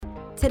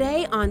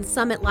Today on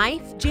Summit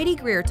Life, J.D.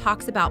 Greer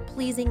talks about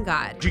pleasing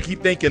God. You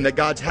keep thinking that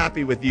God's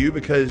happy with you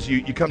because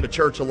you come to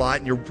church a lot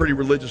and you're pretty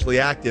religiously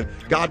active.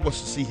 God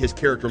wants to see his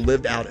character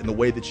lived out in the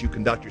way that you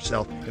conduct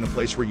yourself in the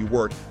place where you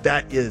work.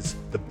 That is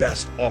the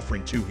best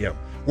offering to him.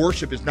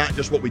 Worship is not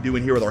just what we do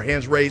in here with our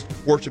hands raised.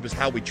 Worship is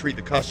how we treat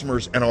the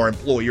customers and our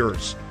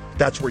employers.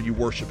 That's where you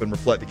worship and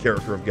reflect the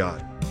character of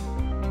God.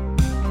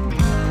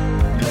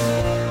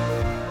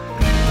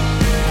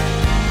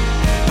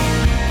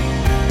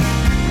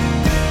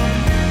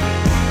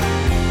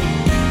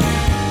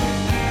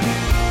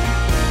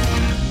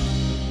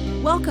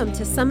 Welcome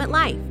to Summit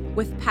Life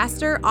with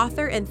pastor,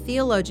 author, and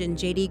theologian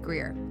J.D.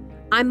 Greer.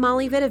 I'm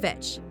Molly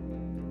Vidovich.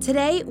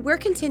 Today, we're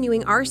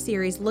continuing our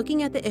series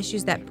looking at the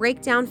issues that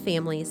break down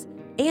families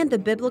and the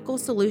biblical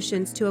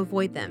solutions to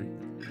avoid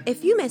them.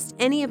 If you missed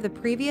any of the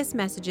previous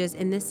messages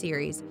in this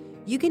series,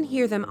 you can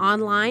hear them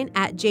online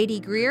at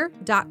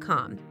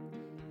jdgreer.com.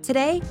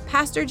 Today,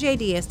 Pastor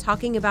J.D. is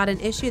talking about an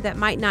issue that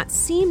might not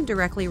seem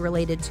directly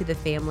related to the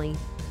family,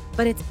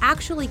 but it's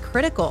actually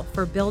critical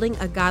for building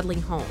a godly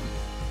home.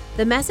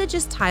 The message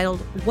is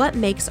titled, What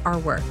Makes Our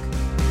Work?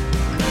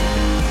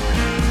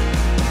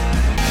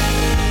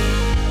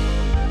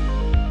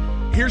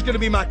 Here's going to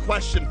be my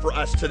question for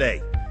us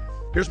today.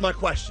 Here's my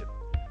question.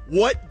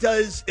 What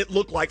does it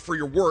look like for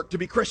your work to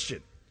be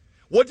Christian?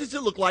 What does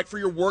it look like for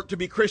your work to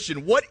be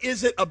Christian? What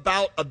is it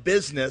about a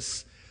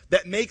business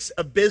that makes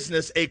a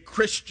business a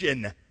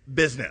Christian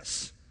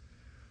business?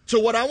 So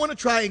what I want to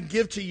try and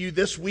give to you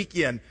this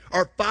weekend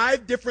are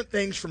 5 different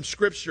things from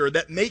Scripture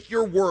that make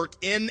your work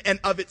in and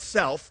of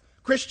itself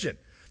Christian.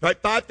 Right?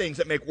 5 things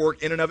that make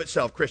work in and of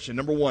itself Christian.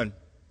 Number 1,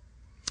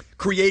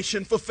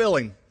 creation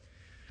fulfilling.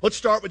 Let's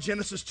start with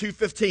Genesis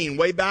 2:15,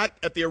 way back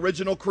at the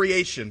original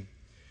creation.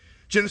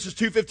 Genesis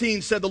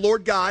 2:15 said, the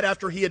Lord God,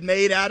 after he had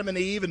made Adam and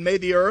Eve and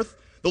made the earth,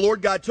 the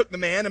Lord God took the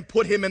man and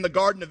put him in the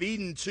Garden of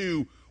Eden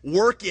to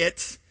work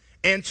it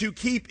and to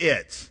keep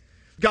it.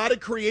 God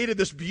had created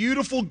this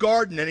beautiful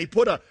garden, and he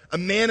put a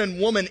man and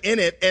woman in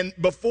it, and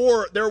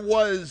before there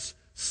was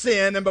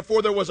sin and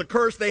before there was a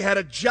curse, they had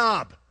a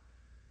job.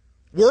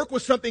 Work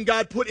was something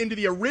God put into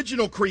the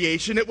original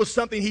creation. It was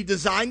something he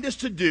designed us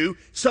to do,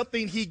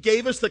 something he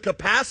gave us the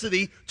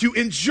capacity to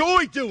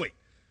enjoy doing.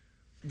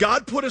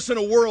 God put us in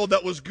a world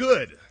that was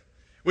good,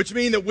 which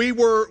means that we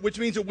were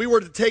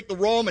to take the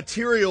raw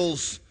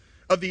materials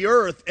of the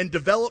earth and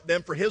develop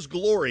them for his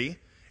glory.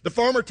 The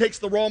farmer takes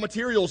the raw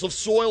materials of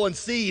soil and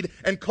seed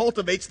and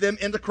cultivates them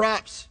into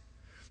crops.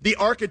 The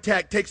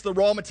architect takes the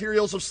raw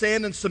materials of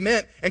sand and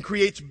cement and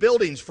creates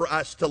buildings for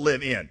us to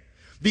live in.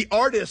 The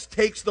artist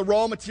takes the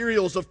raw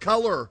materials of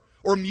color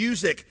or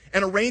music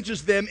and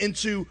arranges them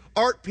into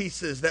art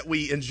pieces that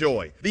we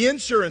enjoy. The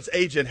insurance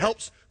agent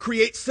helps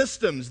create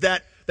systems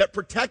that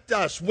protect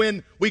us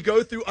when we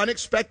go through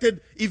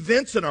unexpected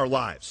events in our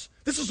lives.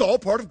 This is all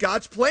part of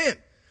God's plan.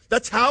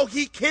 That's how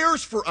he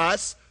cares for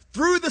us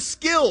through the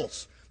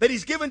skills that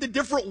he's given to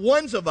different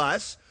ones of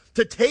us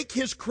to take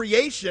his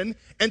creation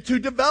and to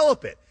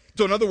develop it.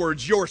 So in other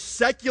words, your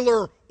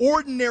secular,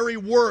 ordinary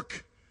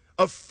work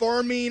of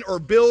farming or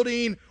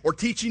building or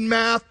teaching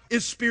math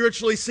is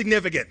spiritually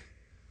significant.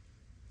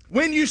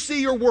 When you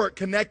see your work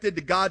connected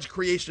to God's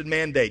creation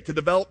mandate to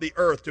develop the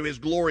earth to his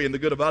glory and the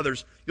good of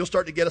others, you'll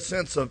start to get a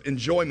sense of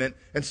enjoyment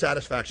and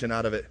satisfaction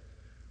out of it.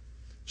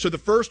 So the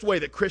first way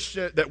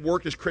that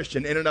work is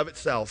Christian in and of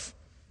itself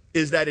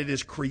is that it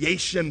is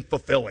creation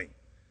fulfilling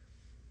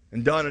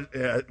and done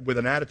with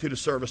an attitude of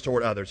service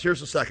toward others. Here's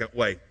the second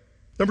way.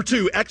 Number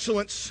 2,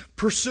 excellence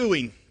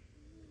pursuing.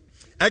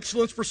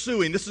 Excellence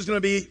pursuing. This is going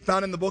to be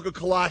found in the book of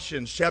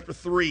Colossians, chapter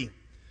 3.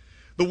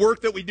 The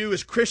work that we do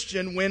is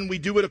Christian when we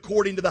do it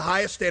according to the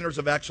highest standards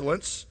of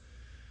excellence,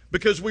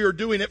 because we are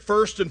doing it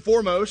first and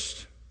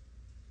foremost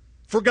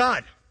for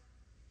God.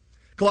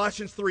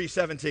 Colossians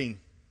 3:17.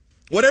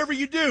 Whatever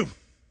you do,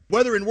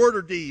 whether in word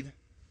or deed,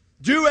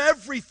 do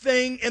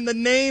everything in the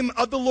name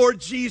of the Lord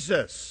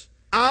Jesus.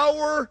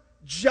 Our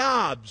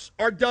jobs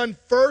are done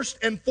first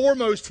and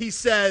foremost, he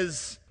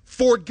says,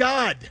 for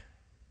God.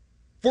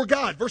 For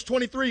God. Verse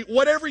 23,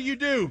 whatever you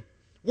do,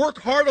 work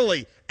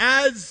heartily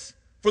as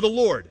for the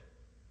Lord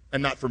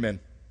and not for men.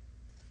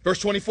 Verse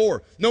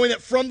 24, knowing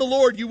that from the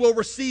Lord you will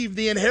receive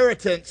the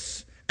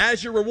inheritance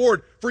as your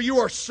reward, for you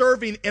are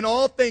serving in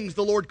all things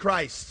the Lord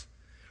Christ.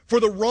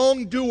 For the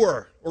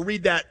wrongdoer, or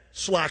read that,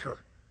 slacker.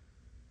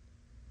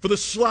 For the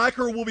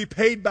slacker will be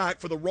paid back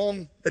for the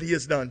wrong that he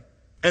has done.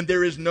 And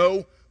there is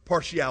no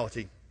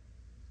partiality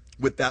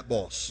with that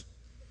boss.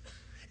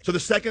 So the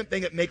second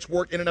thing that makes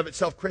work in and of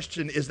itself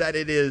Christian is that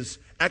it is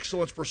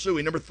excellence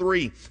pursuing. Number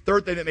 3,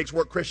 third thing that makes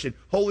work Christian,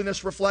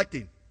 holiness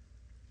reflecting.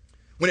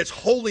 When it's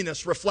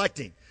holiness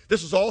reflecting.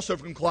 This is also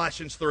from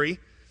Colossians 3.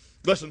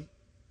 Listen,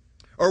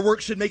 our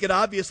work should make it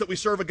obvious that we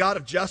serve a God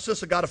of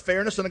justice, a God of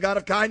fairness, and a God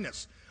of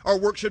kindness. Our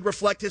work should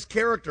reflect his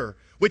character,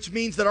 which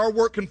means that our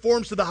work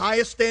conforms to the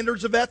highest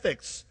standards of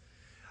ethics.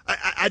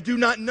 I do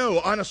not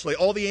know, honestly,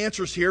 all the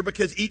answers here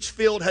because each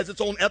field has its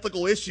own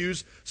ethical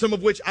issues, some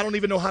of which I don't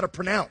even know how to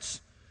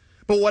pronounce.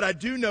 But what I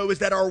do know is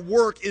that our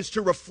work is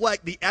to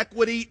reflect the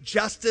equity,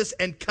 justice,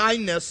 and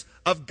kindness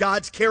of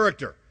God's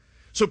character.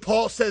 So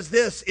Paul says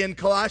this in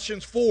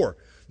Colossians 4,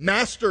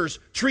 "Masters,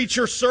 treat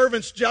your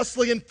servants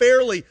justly and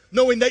fairly,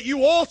 knowing that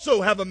you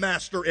also have a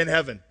master in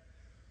heaven."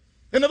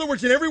 In other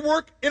words, in every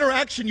work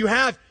interaction you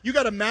have, you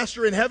got a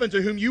master in heaven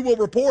to whom you will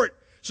report.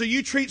 So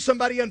you treat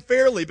somebody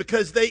unfairly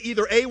because they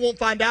either A, won't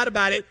find out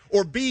about it,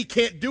 or B,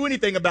 can't do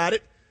anything about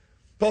it.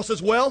 Paul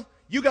says, well,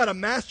 you got a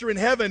master in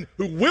heaven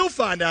who will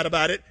find out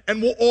about it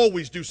and will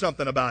always do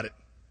something about it.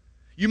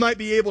 You might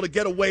be able to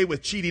get away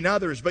with cheating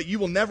others, but you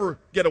will never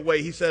get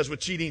away, he says, with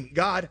cheating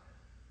God.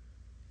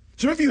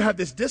 Some of you have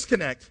this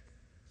disconnect.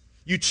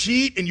 You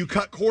cheat and you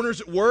cut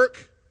corners at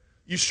work.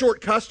 You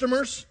short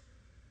customers,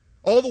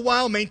 all the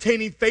while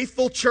maintaining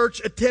faithful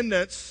church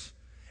attendance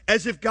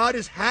as if God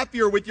is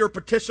happier with your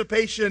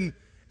participation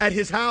at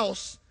his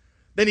house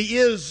than he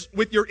is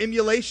with your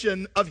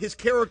emulation of his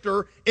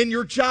character in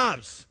your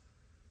jobs.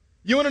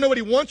 You want to know what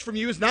he wants from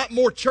you is not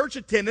more church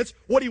attendance.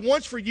 What he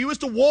wants for you is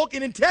to walk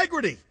in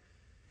integrity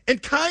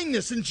and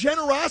kindness and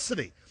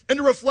generosity and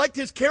to reflect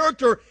his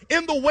character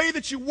in the way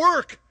that you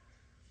work.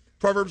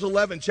 Proverbs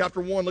 11,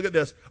 chapter 1, look at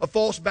this. A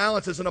false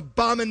balance is an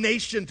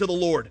abomination to the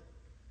Lord.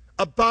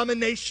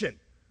 Abomination.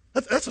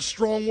 That's a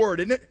strong word,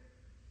 isn't it?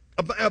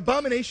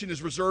 Abomination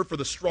is reserved for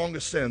the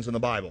strongest sins in the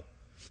Bible.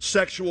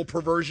 Sexual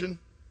perversion,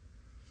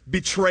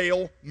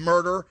 betrayal,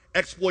 murder,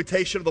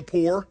 exploitation of the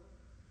poor.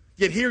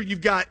 Yet here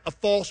you've got a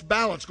false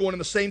balance going in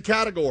the same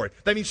category.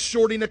 That means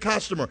shorting a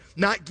customer,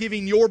 not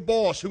giving your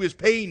boss who is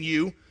paying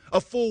you a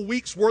full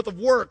week's worth of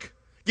work,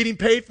 getting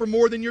paid for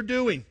more than you're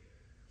doing,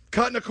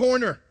 cutting a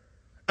corner.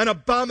 An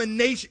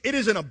abomination. It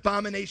is an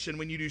abomination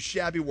when you do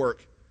shabby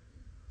work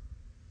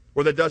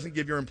or that doesn't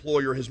give your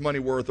employer his money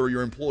worth or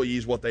your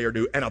employees what they are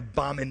due. An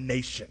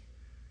abomination.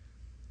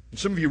 And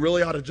some of you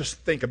really ought to just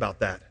think about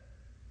that.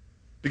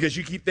 Because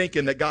you keep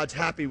thinking that God's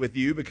happy with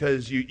you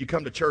because you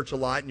come to church a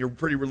lot and you're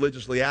pretty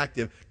religiously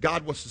active.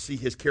 God wants to see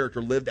his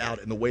character lived out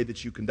in the way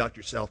that you conduct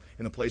yourself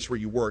in the place where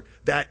you work.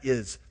 That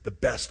is the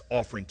best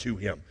offering to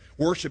him.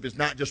 Worship is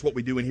not just what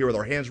we do in here with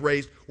our hands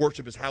raised.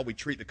 Worship is how we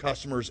treat the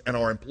customers and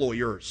our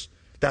employers.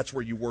 That's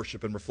where you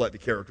worship and reflect the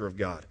character of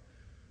God.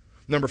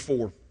 Number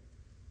 4,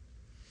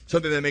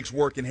 something that makes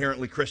work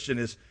inherently Christian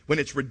is when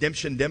it's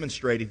redemption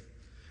demonstrating.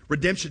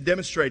 Redemption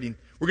demonstrating.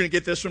 We're going to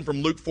get this one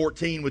from Luke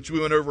 14, which we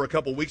went over a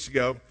couple weeks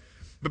ago.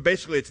 But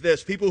basically it's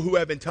this. People who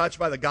have been touched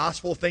by the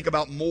gospel think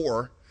about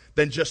more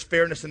than just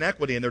fairness and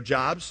equity in their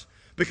jobs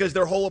because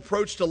their whole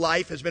approach to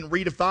life has been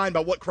redefined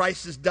by what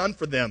Christ has done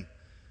for them.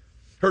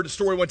 Heard a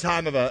story one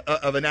time of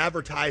an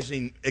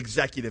advertising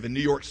executive in New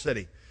York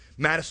City,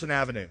 Madison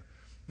Avenue.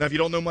 Now, if you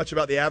don't know much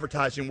about the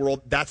advertising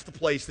world, that's the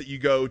place that you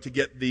go to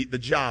get the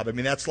job. I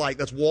mean, that's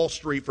Wall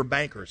Street for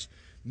bankers.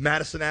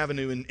 Madison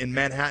Avenue in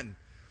Manhattan.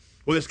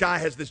 Well, this guy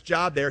has this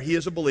job there. He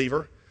is a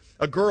believer.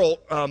 A girl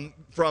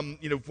from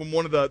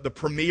one of the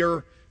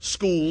premier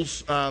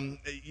schools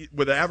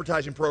with an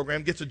advertising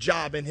program gets a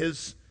job in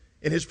his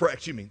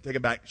excuse me, take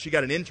it back. She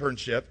got an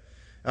internship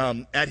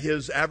at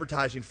his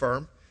advertising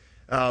firm.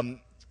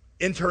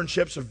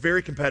 Internships are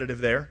very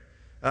competitive there.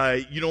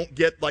 You don't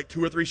get like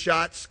 2 or 3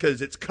 shots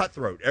because it's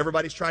cutthroat.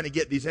 Everybody's trying to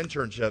get these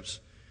internships.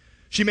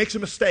 She makes a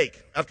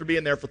mistake after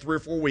being there for 3 or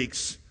 4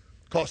 weeks.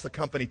 Cost the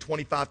company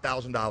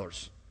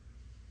 $25,000.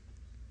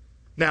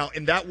 Now,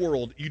 in that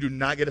world, you do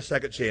not get a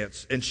second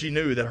chance. And she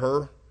knew that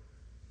her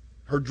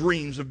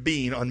dreams of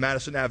being on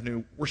Madison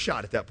Avenue were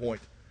shot at that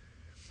point.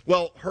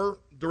 Well, her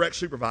direct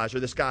supervisor,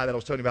 this guy that I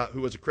was telling you about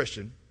who was a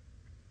Christian,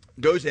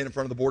 goes in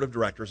front of the board of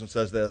directors and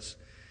says this.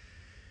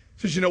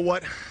 Says, you know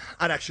what?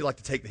 I'd actually like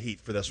to take the heat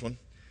for this one.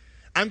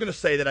 I'm going to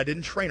say that I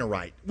didn't train her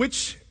right,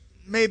 which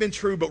may have been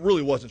true, but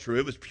really wasn't true.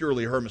 It was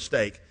purely her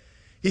mistake.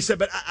 He said,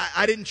 but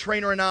I didn't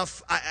train her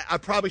enough. I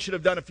probably should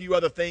have done a few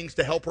other things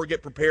to help her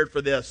get prepared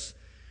for this.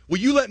 Will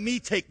you let me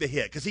take the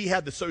hit? Because he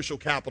had the social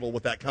capital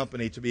with that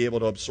company to be able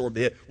to absorb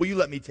the hit. Will you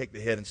let me take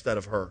the hit instead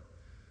of her?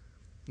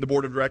 The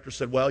board of directors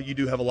said, well, you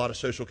do have a lot of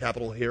social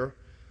capital here.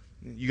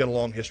 You got a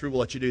long history. We'll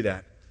let you do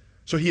that.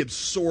 So he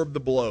absorbed the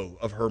blow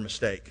of her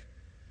mistake.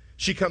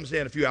 She comes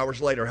in a few hours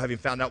later, having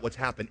found out what's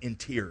happened, in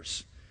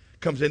tears.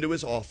 Comes into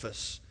his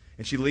office,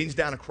 and she leans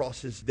down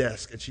across his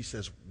desk, and she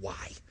says,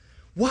 why?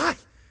 Why?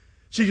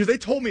 She says, they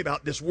told me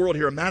about this world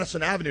here on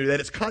Madison Avenue, that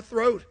it's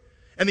cutthroat.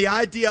 And the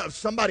idea of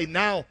somebody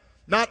now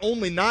not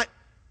only not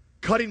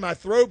cutting my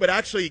throat, but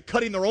actually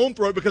cutting their own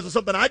throat because of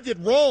something I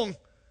did wrong.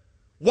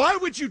 Why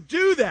would you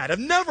do that? I've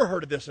never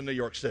heard of this in New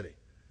York City.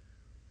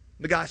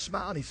 The guy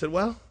smiled. He said,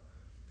 well,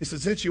 he said,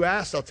 since you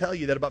asked, I'll tell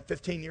you that about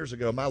 15 years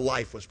ago, my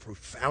life was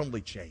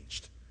profoundly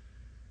changed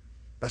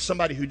by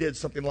somebody who did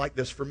something like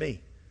this for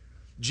me.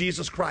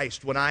 Jesus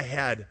Christ, when I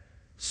had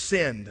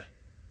sinned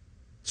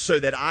so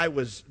that I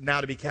was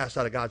now to be cast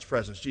out of God's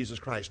presence, Jesus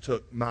Christ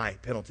took my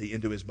penalty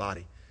into his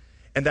body.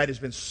 And that has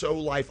been so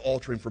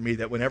life-altering for me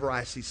that whenever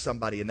I see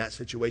somebody in that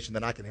situation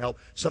that I can help,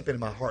 something in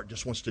my heart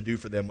just wants to do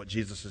for them what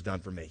Jesus has done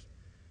for me.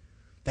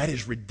 That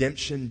is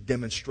redemption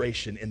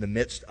demonstration in the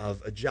midst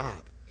of a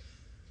job.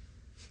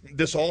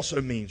 This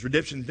also means,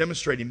 redemption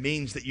demonstrating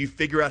means that you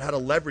figure out how to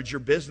leverage your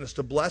business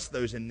to bless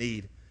those in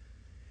need,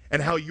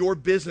 and how your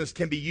business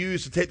can be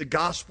used to take the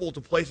gospel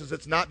to places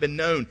that's not been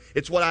known.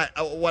 It's what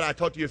I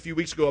talked to you a few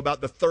weeks ago about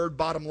the third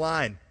bottom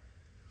line.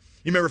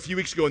 You remember a few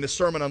weeks ago in this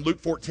sermon on Luke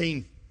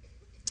 14,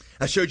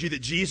 I showed you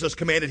that Jesus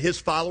commanded his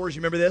followers, you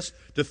remember this,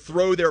 to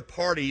throw their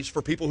parties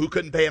for people who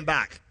couldn't pay him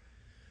back.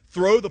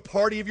 Throw the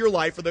party of your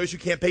life for those who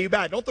can't pay you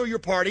back. Don't throw your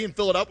party and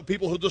fill it up with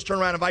people who just turn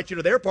around and invite you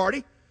to their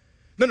party.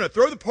 No,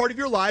 throw the party of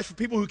your life for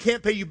people who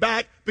can't pay you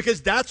back,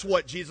 because that's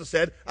what Jesus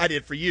said, I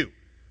did for you.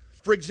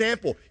 For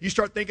example, you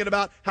start thinking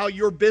about how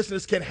your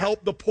business can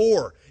help the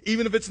poor.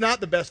 Even if it's not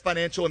the best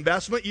financial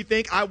investment, you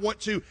think, I want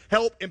to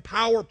help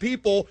empower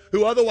people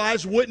who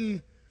otherwise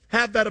wouldn't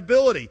have that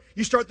ability.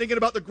 You start thinking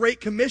about the Great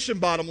Commission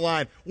bottom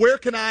line. Where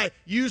can I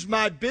use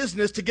my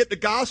business to get the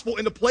gospel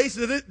into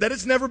places that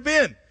it's never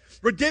been?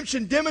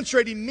 Redemption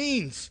demonstrating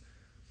means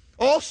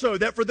also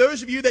that for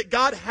those of you that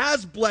God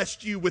has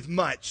blessed you with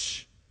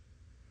much,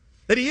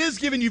 that he is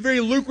giving you very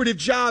lucrative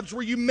jobs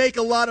where you make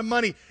a lot of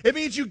money, it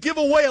means you give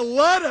away a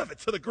lot of it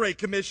to the Great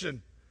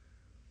Commission.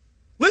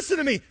 Listen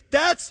to me.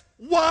 That's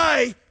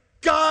why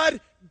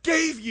God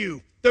gave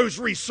you those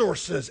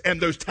resources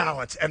and those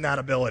talents and that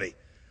ability.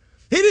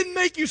 He didn't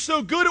make you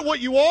so good at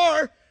what you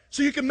are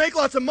so you can make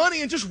lots of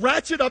money and just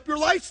ratchet up your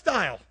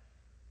lifestyle.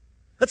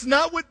 That's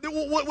not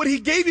what he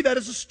gave you that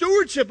as a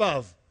stewardship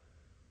of.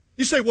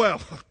 You say,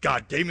 well,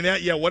 God gave me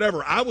that. Yeah,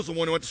 whatever. I was the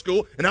one who went to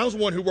school, and I was the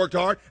one who worked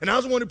hard, and I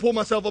was the one who pulled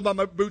myself up by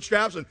my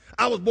bootstraps, and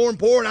I was born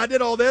poor, and I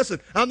did all this,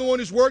 and I'm the one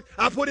who's worked.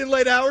 I put in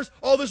late hours,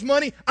 all this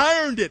money.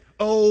 I earned it.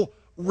 Oh,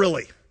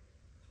 really?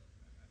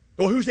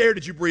 Well, whose air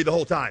did you breathe the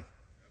whole time?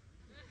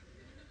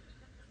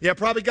 Yeah,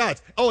 probably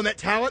God's. Oh, and that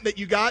talent that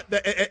you got,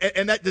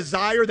 and that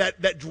desire,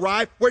 that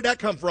drive, where'd that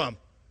come from?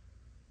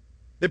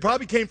 It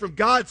probably came from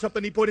God,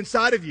 something he put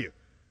inside of you.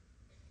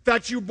 In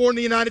fact, you were born in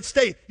the United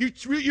States.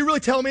 You really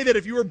tell me that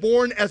if you were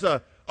born as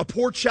a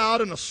poor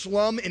child in a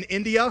slum in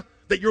India,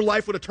 that your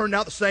life would have turned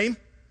out the same?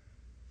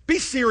 Be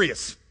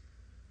serious.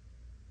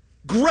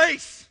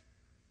 Grace.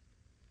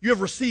 You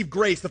have received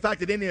grace. The fact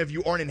that any of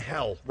you aren't in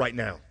hell right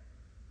now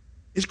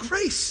is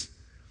grace.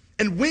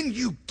 And when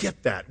you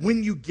get that,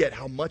 when you get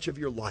how much of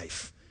your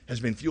life has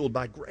been fueled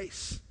by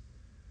grace,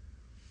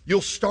 you'll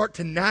start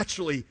to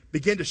naturally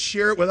begin to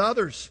share it with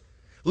others.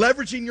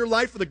 Leveraging your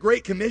life for the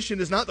Great Commission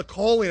is not the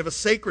calling of a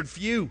sacred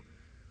few.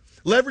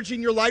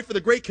 Leveraging your life for the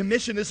Great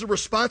Commission is the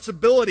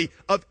responsibility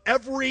of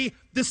every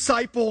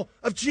disciple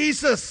of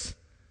Jesus.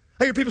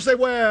 I hear people say,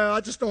 well,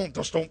 I just don't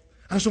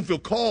feel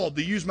called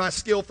to use my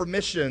skill for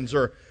missions,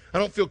 or I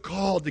don't feel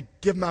called to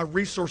give my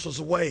resources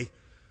away.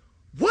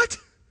 What?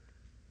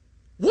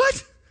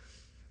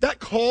 That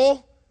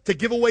call to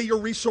give away your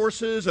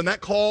resources and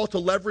that call to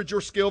leverage your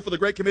skill for the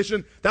Great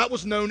Commission, that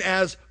was known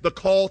as the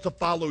call to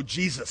follow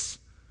Jesus.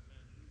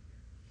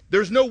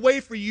 There's no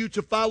way for you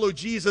to follow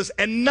Jesus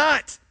and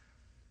not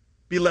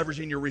be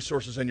leveraging your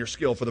resources and your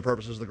skill for the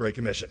purposes of the Great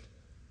Commission.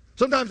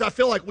 Sometimes I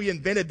feel like we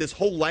invented this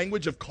whole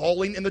language of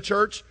calling in the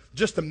church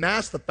just to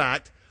mask the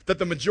fact that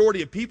the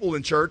majority of people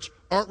in church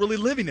aren't really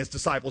living as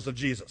disciples of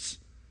Jesus.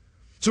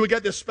 So we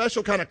got this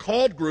special kind of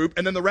called group,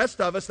 and then the rest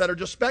of us that are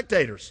just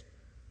spectators.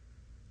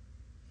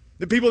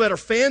 The people that are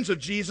fans of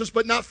Jesus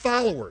but not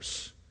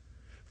followers.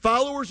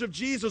 Followers of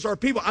Jesus are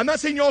people. I'm not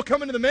saying you all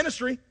come into the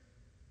ministry.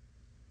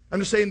 I'm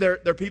just saying they're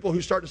people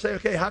who start to say,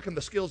 okay, how can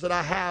the skills that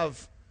I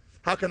have,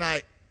 how can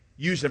I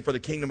use them for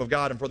the kingdom of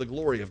God and for the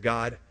glory of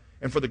God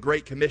and for the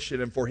Great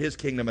Commission and for his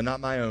kingdom and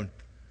not my own?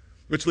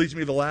 Which leads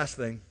me to the last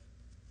thing.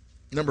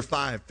 Number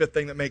 5, fifth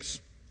thing that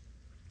makes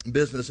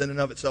business in and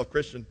of itself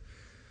Christian.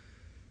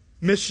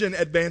 Mission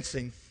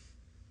advancing.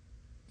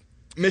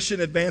 Mission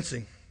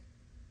advancing.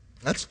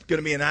 That's going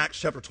to be in Acts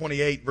chapter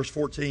 28, verse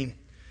 14.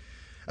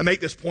 I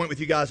make this point with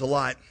you guys a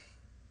lot.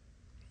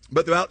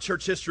 But throughout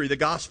church history, the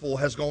gospel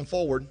has gone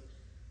forward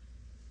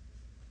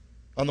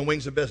on the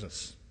wings of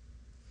business.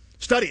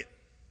 Study it.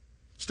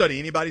 Study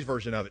anybody's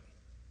version of it.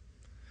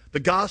 The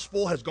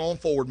gospel has gone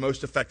forward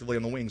most effectively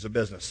on the wings of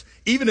business.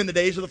 Even in the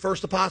days of the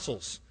first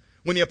apostles,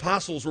 when the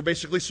apostles were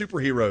basically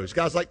superheroes,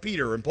 guys like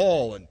Peter and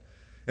Paul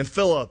and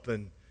Philip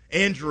and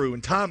Andrew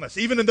and Thomas.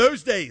 Even in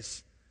those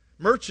days,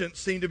 merchants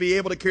seemed to be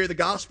able to carry the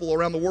gospel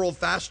around the world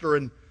faster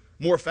and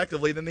more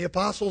effectively than the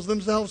apostles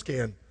themselves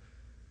can.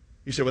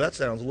 You say, well, that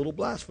sounds a little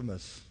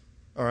blasphemous.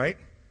 All right.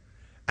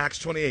 Acts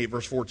 28,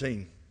 verse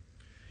 14.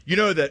 You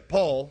know that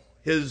Paul,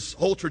 his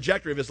whole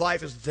trajectory of his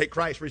life is to take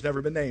Christ where he's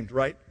never been named,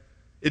 right?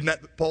 Isn't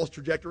that Paul's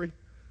trajectory?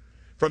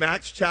 From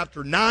Acts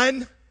chapter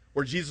 9,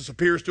 where Jesus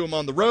appears to him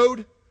on the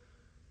road,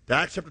 to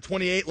Acts chapter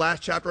 28,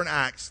 last chapter in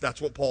Acts,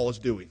 that's what Paul is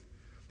doing.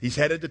 He's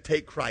headed to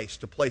take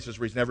Christ to places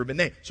where he's never been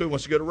named. So he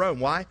wants to go to Rome.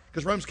 Why?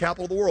 Because Rome's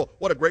capital of the world.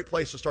 What a great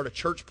place to start a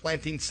church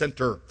planting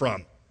center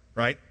from,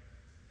 right?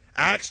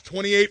 Acts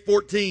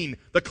 28:14,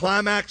 the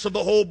climax of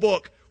the whole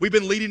book. We've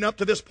been leading up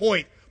to this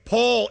point.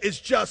 Paul is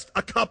just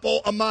a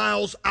couple of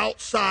miles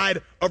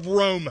outside of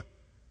Rome.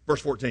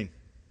 Verse 14.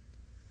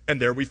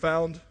 And there we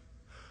found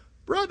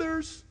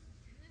brothers.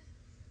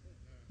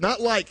 Not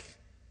like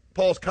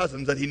Paul's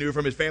cousins that he knew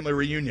from his family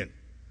reunion.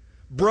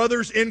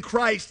 brothers in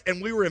Christ,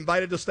 and we were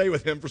invited to stay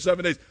with him for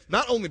 7 days.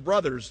 Not only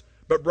brothers,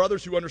 but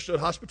brothers who understood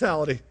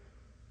hospitality. And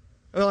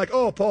they're like,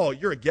 oh, Paul,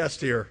 you're a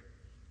guest here.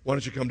 Why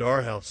don't you come to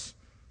our house?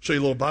 Show you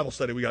a little Bible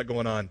study we got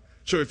going on.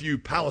 Show you a few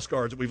palace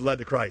guards that we've led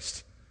to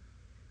Christ.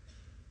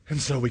 And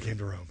so we came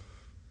to Rome.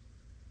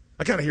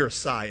 I kind of hear a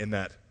sigh in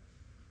that.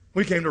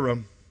 We came to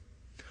Rome.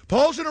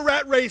 Paul's in a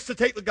rat race to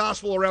take the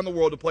gospel around the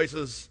world to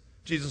places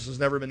Jesus has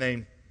never been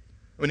named.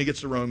 When he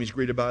gets to Rome, he's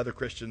greeted by other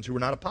Christians who were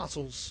not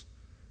apostles.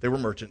 They were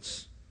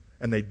merchants,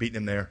 and they'd beaten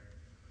him there.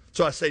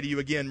 So I say to you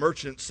again,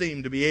 merchants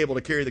seem to be able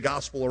to carry the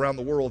gospel around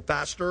the world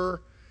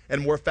faster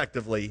and more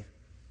effectively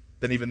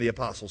than even the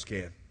apostles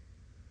can.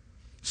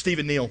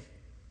 Stephen Neal,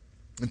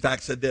 in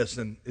fact, said this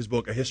in his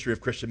book, A History of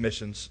Christian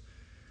Missions,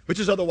 which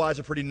is otherwise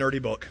a pretty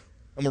nerdy book.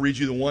 I'm going to read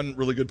you the one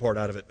really good part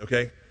out of it,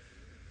 okay?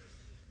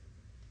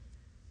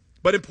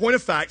 But in point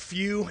of fact,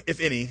 few,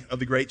 if any, of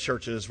the great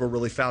churches were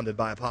really founded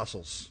by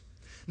apostles.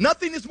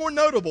 Nothing is more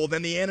notable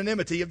than the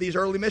anonymity of these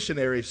early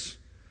missionaries.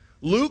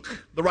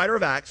 Luke, the writer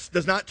of Acts,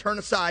 does not turn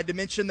aside to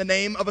mention the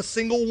name of a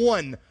single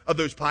one of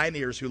those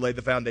pioneers who laid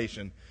the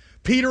foundation.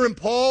 Peter and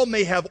Paul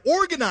may have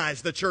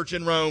organized the church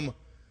in Rome,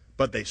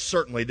 but they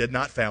certainly did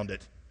not found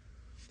it.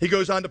 He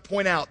goes on to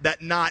point out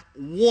that not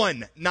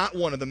one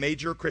of the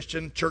major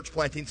Christian church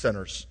planting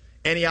centers,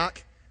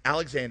 Antioch,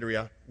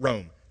 Alexandria,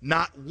 Rome,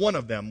 not one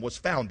of them was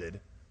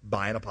founded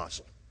by an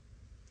apostle.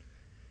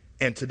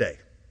 And today,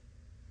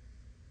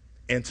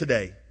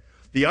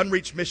 the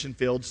unreached mission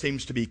field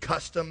seems to be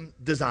custom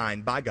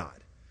designed by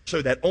God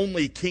so that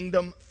only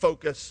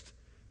kingdom-focused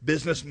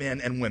businessmen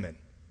and women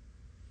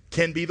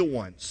can be the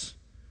ones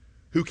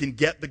who can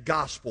get the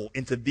gospel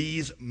into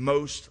these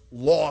most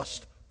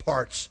lost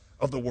parts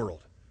of the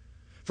world.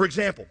 For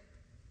example,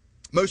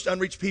 most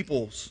unreached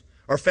peoples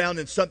are found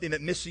in something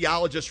that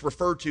missiologists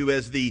refer to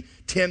as the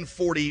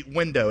 1040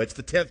 window. It's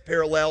the 10th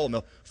parallel and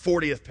the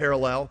 40th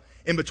parallel.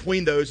 In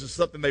between those is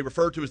something they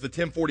refer to as the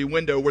 1040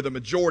 window, where the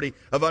majority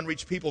of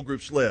unreached people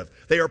groups live.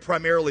 They are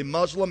primarily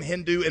Muslim,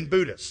 Hindu, and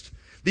Buddhist.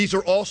 These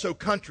are also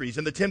countries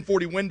in the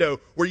 1040 window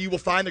where you will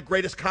find the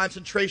greatest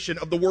concentration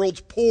of the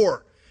world's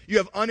poor. You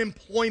have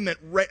unemployment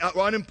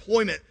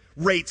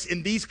rates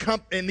in these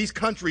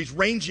countries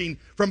ranging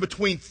from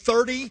between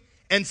 30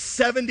 and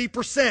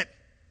 70%.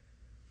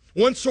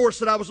 One source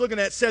that I was looking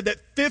at said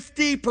that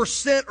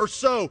 50% or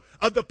so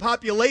of the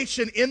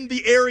population in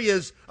the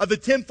areas of the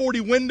 1040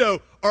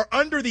 window are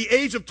under the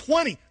age of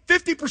 20,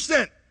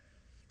 50%.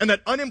 And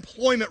that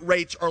unemployment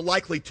rates are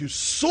likely to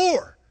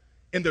soar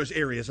in those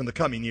areas in the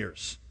coming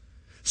years.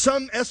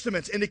 Some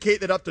estimates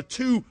indicate that up to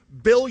 2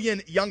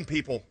 billion young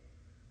people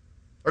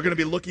are going to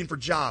be looking for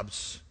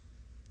jobs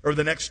over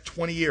the next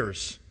 20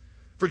 years.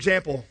 For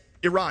example,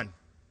 Iran.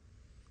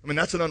 I mean,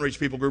 that's an unreached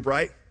people group,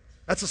 right?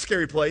 That's a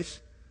scary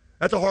place.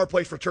 That's a hard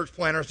place for church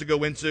planners to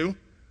go into.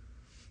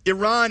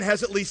 Iran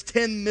has at least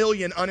 10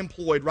 million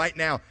unemployed right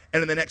now,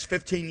 and in the next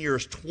 15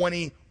 years,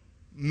 20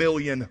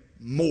 million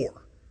more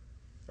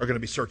are going to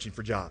be searching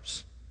for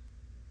jobs.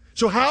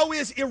 So how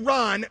is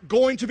Iran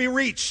going to be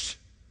reached?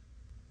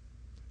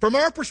 From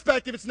our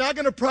perspective, it's not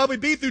going to probably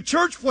be through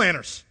church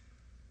planners.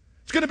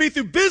 It's going to be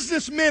through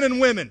businessmen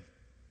and women.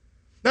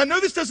 Now, I know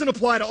this doesn't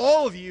apply to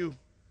all of you,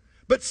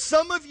 but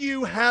some of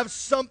you have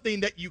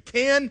something that you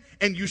can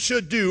and you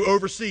should do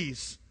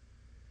overseas.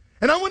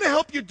 And I want to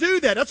help you do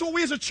that. That's what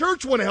we as a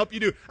church want to help you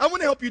do. I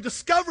want to help you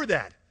discover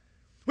that.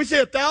 We say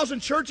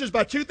 1,000 churches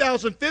by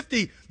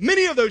 2050.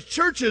 Many of those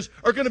churches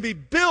are going to be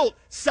built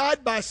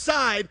side by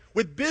side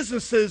with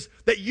businesses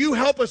that you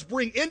help us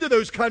bring into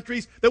those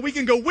countries that we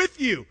can go with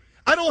you.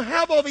 I don't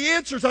have all the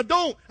answers.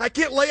 I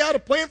can't lay out a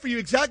plan for you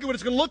exactly what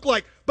it's going to look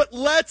like. But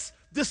let's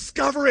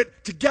discover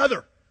it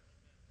together.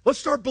 Let's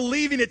start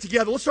believing it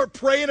together. Let's start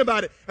praying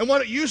about it. And why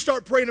don't you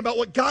start praying about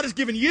what God has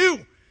given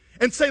you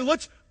and say,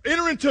 let's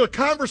enter into a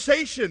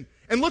conversation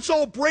and let's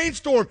all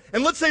brainstorm.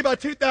 And let's say by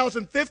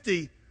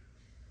 2050,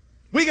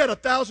 we got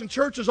 1,000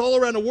 churches all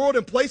around the world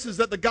in places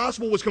that the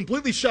gospel was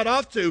completely shut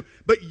off to,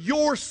 but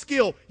your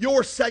skill,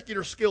 your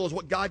secular skill is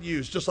what God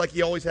used, just like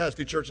he always has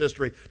through church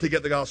history, to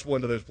get the gospel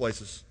into those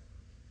places.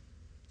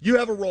 You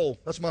have a role.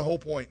 That's my whole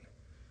point.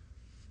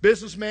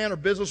 Businessman or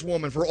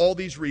businesswoman, for all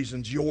these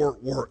reasons, your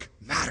work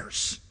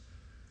matters.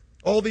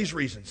 All these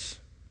reasons.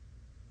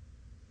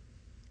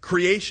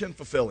 Creation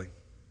fulfilling.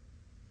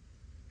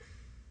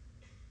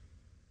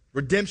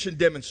 Redemption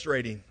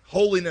demonstrating.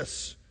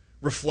 Holiness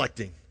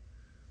reflecting.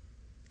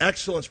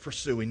 Excellence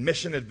pursuing.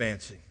 Mission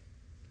advancing.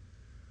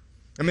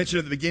 I mentioned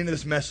at the beginning of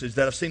this message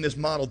that I've seen this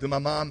model through my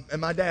mom and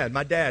my dad.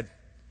 My dad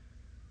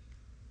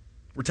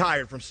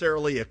retired from Sara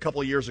Lee a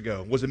couple of years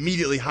ago, was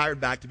immediately hired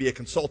back to be a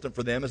consultant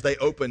for them as they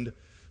opened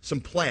some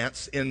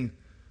plants in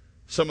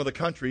some of the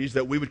countries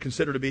that we would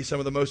consider to be some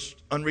of the most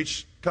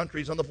unreached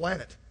countries on the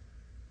planet.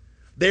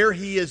 There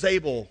he is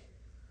able,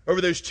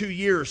 over those 2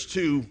 years,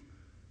 to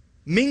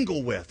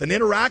mingle with and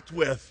interact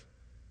with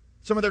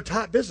some of their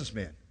top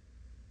businessmen.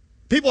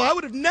 People I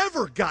would have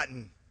never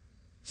gotten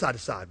side to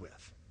side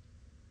with.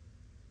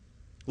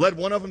 Led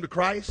one of them to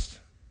Christ,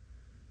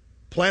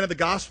 planted the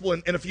gospel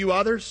in a few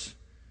others.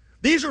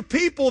 These are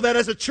people that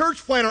as a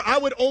church planner, I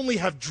would only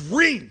have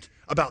dreamed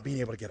about being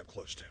able to get up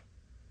close to.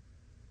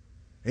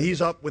 And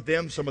he's up with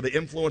them, some of the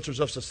influencers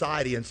of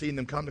society, and seeing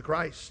them come to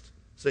Christ.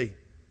 See,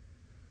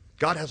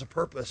 God has a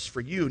purpose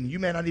for you, and you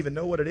may not even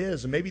know what it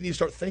is, and maybe you need to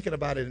start thinking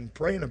about it and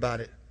praying about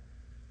it.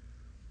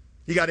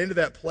 He got into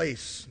that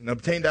place and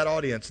obtained that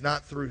audience,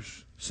 not through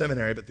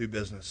seminary, but through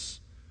business.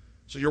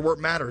 So your work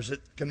matters.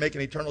 It can make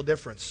an eternal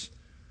difference.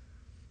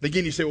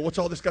 Again, you say, well, what's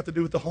all this got to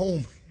do with the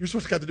home? Here's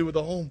what's got to do with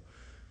the home.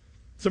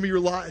 Some of your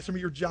lives, some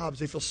of your jobs,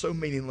 they feel so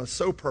meaningless,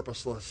 so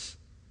purposeless,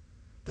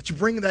 that you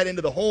bring that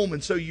into the home,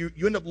 and so you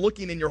end up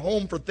looking in your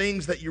home for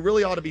things that you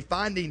really ought to be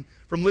finding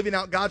from living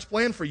out God's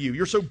plan for you.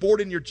 You're so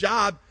bored in your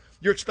job,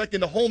 you're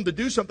expecting the home to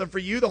do something for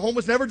you the home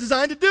was never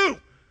designed to do.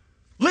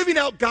 Living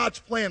out God's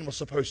plan was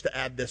supposed to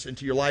add this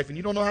into your life, and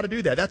you don't know how to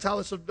do that. That's how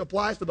this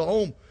applies to the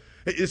home.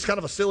 It's kind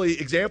of a silly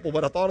example,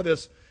 but I thought of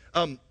this.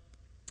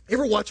 You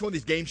ever watch one of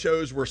these game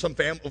shows where some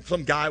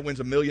guy wins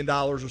 $1 million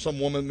or some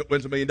woman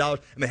wins $1 million, and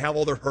they have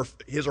all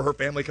his or her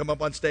family come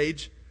up on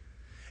stage?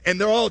 And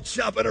they're all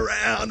jumping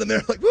around, and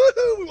they're like,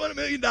 woohoo, we won $1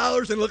 million,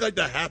 and look like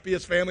the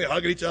happiest family,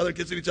 hugging each other,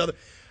 kissing each other.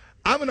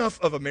 I'm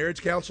enough of a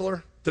marriage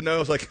counselor to know,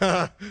 it's like,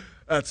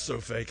 that's so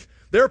fake.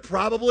 They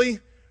probably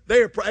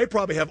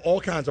have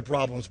all kinds of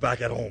problems back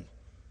at home.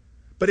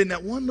 But in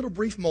that one little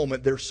brief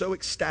moment, they're so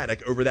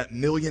ecstatic over that $1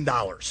 million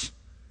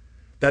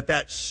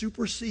that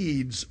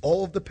supersedes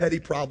all of the petty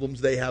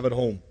problems they have at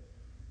home.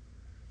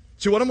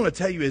 So what I'm going to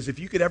tell you is, if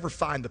you could ever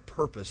find the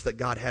purpose that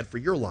God had for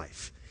your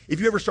life, if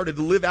you ever started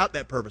to live out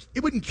that purpose,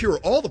 it wouldn't cure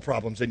all the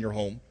problems in your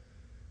home.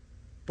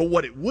 But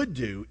what it would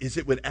do is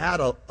it would add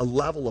a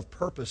level of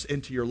purpose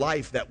into your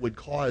life that would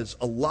cause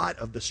a lot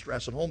of the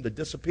stress at home to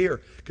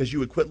disappear, because you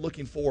would quit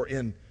looking for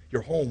in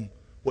your home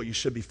what you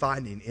should be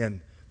finding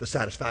in the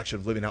satisfaction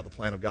of living out the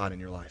plan of God in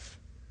your life.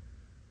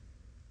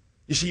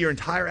 You see, your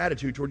entire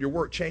attitude toward your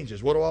work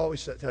changes. What do I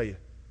always tell you?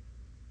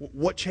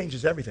 What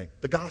changes everything?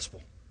 The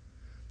gospel.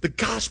 The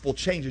gospel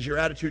changes your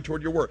attitude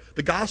toward your work.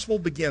 The gospel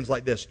begins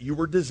like this. You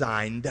were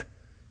designed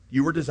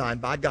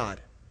by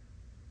God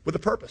with a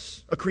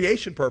purpose, a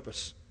creation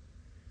purpose.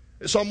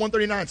 Psalm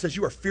 139 says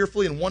you are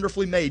fearfully and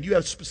wonderfully made. You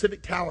have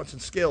specific talents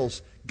and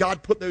skills.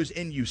 God put those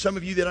in you. Some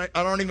of you that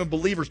aren't even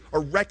believers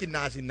are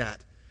recognizing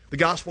that. The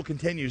gospel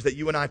continues that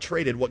you and I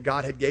traded what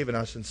God had given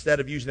us. Instead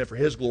of using it for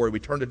his glory, we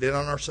turned it in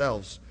on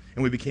ourselves,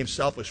 and we became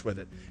selfish with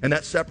it. And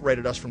that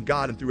separated us from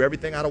God and threw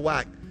everything out of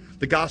whack.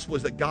 The gospel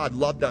is that God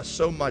loved us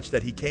so much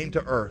that he came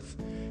to earth,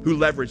 who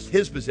leveraged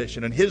his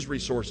position and his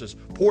resources,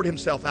 poured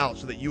himself out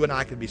so that you and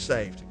I could be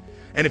saved.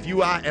 And if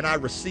you and I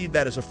receive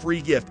that as a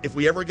free gift, if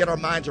we ever get our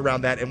minds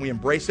around that and we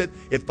embrace it,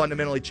 it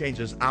fundamentally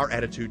changes our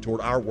attitude toward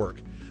our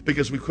work.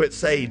 Because we quit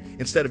saying,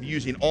 instead of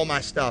using all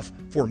my stuff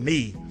for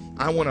me,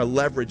 I want to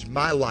leverage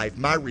my life,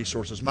 my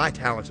resources, my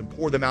talents, and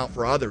pour them out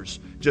for others,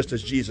 just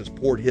as Jesus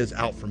poured his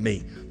out for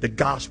me. The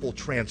gospel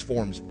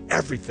transforms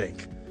everything,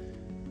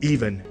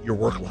 even your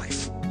work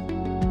life.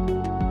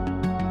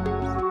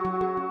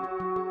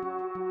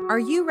 Are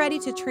you ready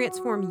to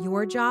transform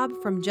your job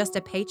from just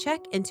a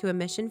paycheck into a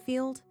mission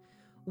field?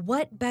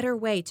 What better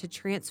way to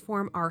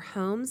transform our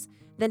homes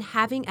than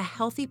having a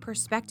healthy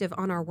perspective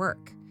on our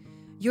work?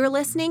 You're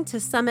listening to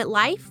Summit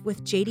Life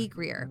with J.D.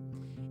 Greer.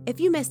 If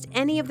you missed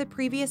any of the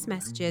previous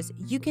messages,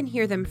 you can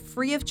hear them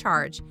free of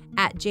charge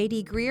at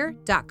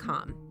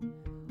jdgreer.com.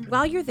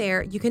 While you're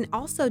there, you can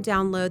also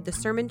download the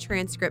sermon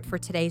transcript for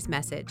today's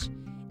message.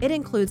 It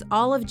includes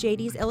all of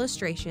JD's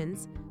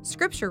illustrations,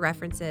 scripture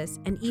references,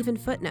 and even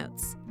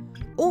footnotes.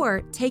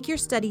 Or take your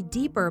study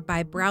deeper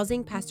by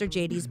browsing Pastor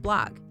JD's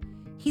blog.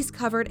 He's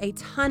covered a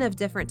ton of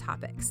different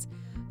topics.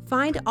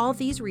 Find all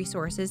these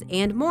resources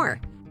and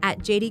more at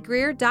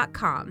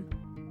jdgreer.com.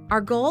 Our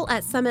goal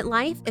at Summit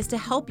Life is to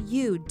help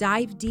you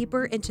dive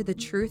deeper into the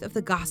truth of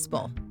the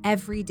gospel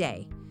every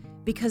day,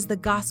 because the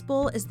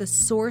gospel is the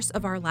source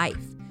of our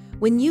life.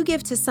 When you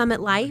give to Summit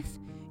Life,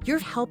 you're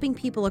helping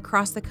people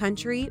across the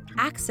country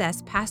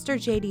access Pastor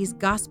JD's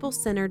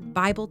gospel-centered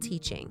Bible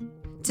teaching.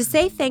 To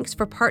say thanks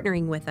for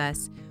partnering with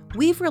us,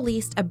 we've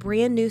released a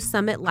brand new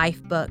Summit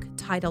Life book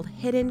titled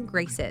Hidden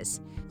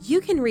Graces.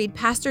 You can read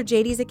Pastor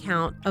JD's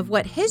account of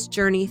what his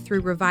journey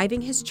through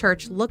reviving his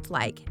church looked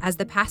like as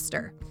the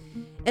pastor.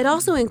 It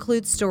also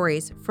includes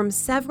stories from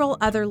several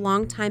other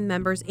longtime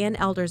members and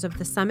elders of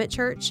the Summit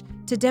Church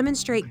to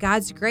demonstrate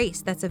God's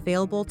grace that's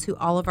available to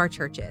all of our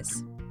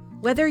churches.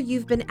 Whether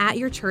you've been at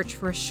your church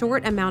for a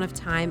short amount of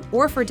time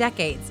or for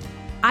decades,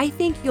 I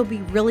think you'll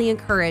be really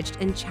encouraged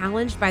and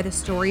challenged by the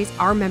stories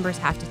our members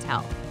have to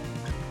tell.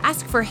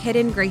 Ask for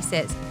Hidden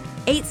Graces,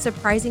 8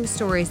 surprising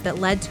stories that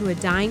led to a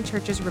dying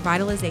church's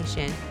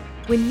revitalization,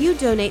 when you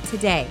donate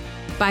today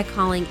by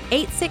calling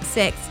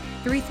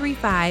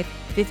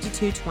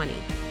 866-335-5220.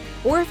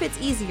 Or if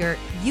it's easier,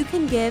 you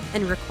can give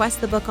and request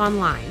the book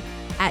online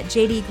at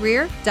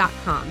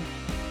jdgreer.com.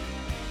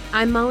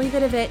 I'm Molly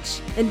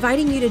Vidovich,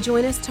 inviting you to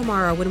join us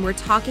tomorrow when we're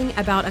talking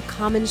about a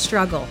common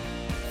struggle,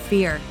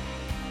 fear.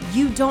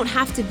 You don't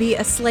have to be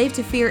a slave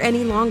to fear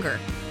any longer.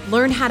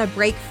 Learn how to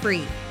break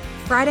free.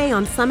 Friday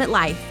on Summit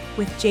Life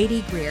with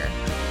J.D. Greer.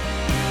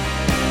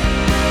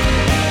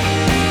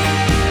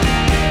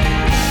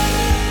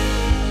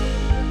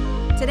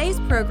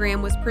 Today's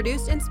program was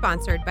produced and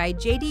sponsored by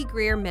J.D.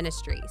 Greer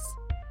Ministries.